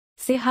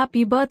Say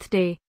happy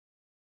birthday.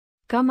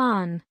 Come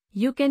on,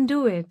 you can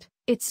do it.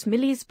 It's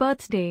Millie's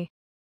birthday.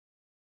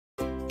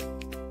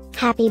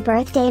 Happy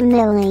birthday,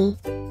 Millie.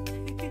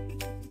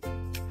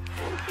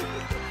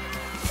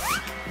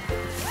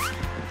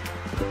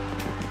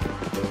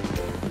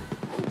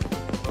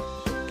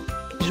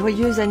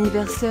 Joyeux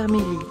anniversaire,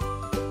 Millie.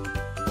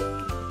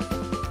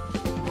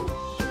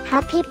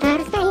 Happy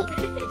birthday,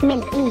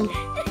 Millie.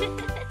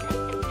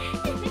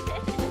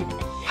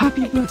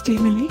 Happy birthday,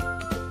 Millie.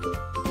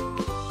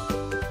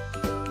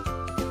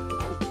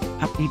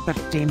 Happy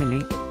birthday,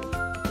 Millie.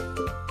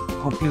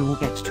 Hope you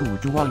get to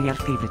do all your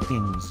favorite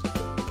things.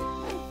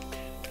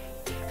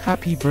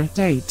 Happy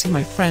birthday to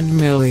my friend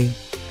Millie.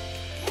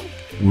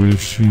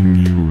 Wishing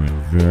you a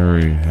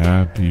very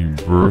happy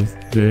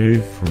birthday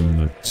from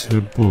the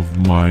tip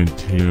of my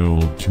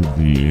tail to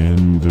the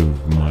end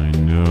of my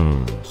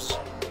nose.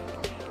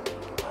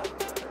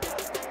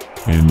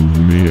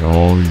 And may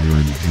all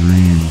your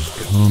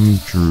dreams come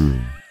true.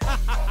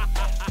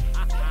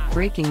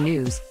 Breaking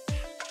news.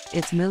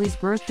 It's Millie's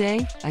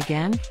birthday,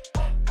 again?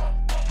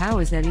 How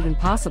is that even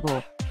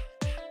possible?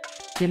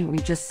 Didn't we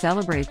just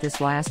celebrate this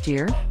last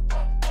year?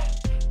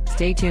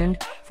 Stay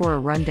tuned for a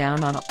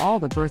rundown on all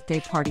the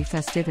birthday party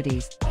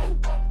festivities.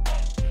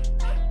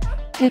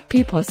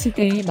 Happy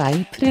birthday,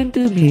 my friend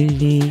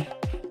Millie.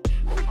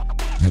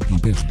 Happy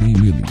birthday,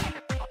 Millie.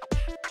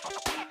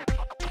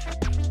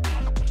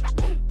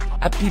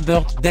 Happy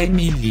birthday,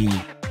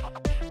 Millie.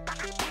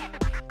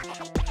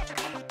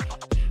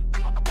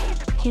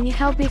 Can you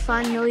help me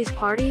find Millie's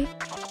party?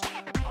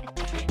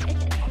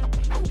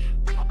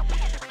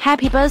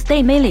 Happy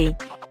birthday, Millie.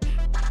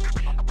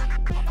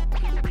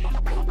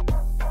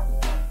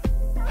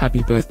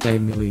 Happy birthday,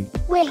 Millie.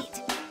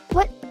 Wait,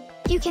 what?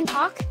 You can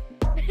talk?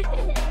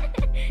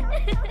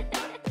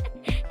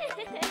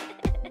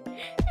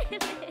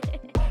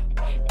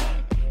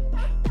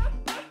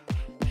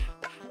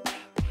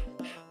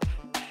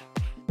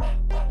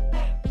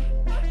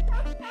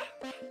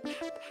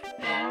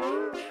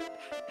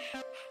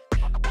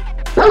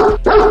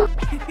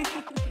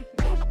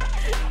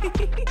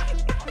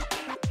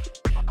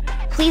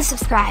 Please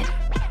subscribe,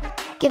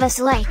 give us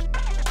a like,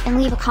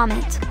 and leave a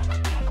comment.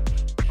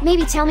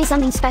 Maybe tell me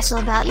something special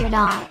about your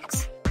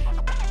dogs.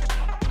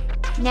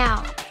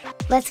 Now,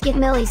 let's get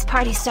Millie's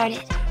party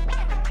started.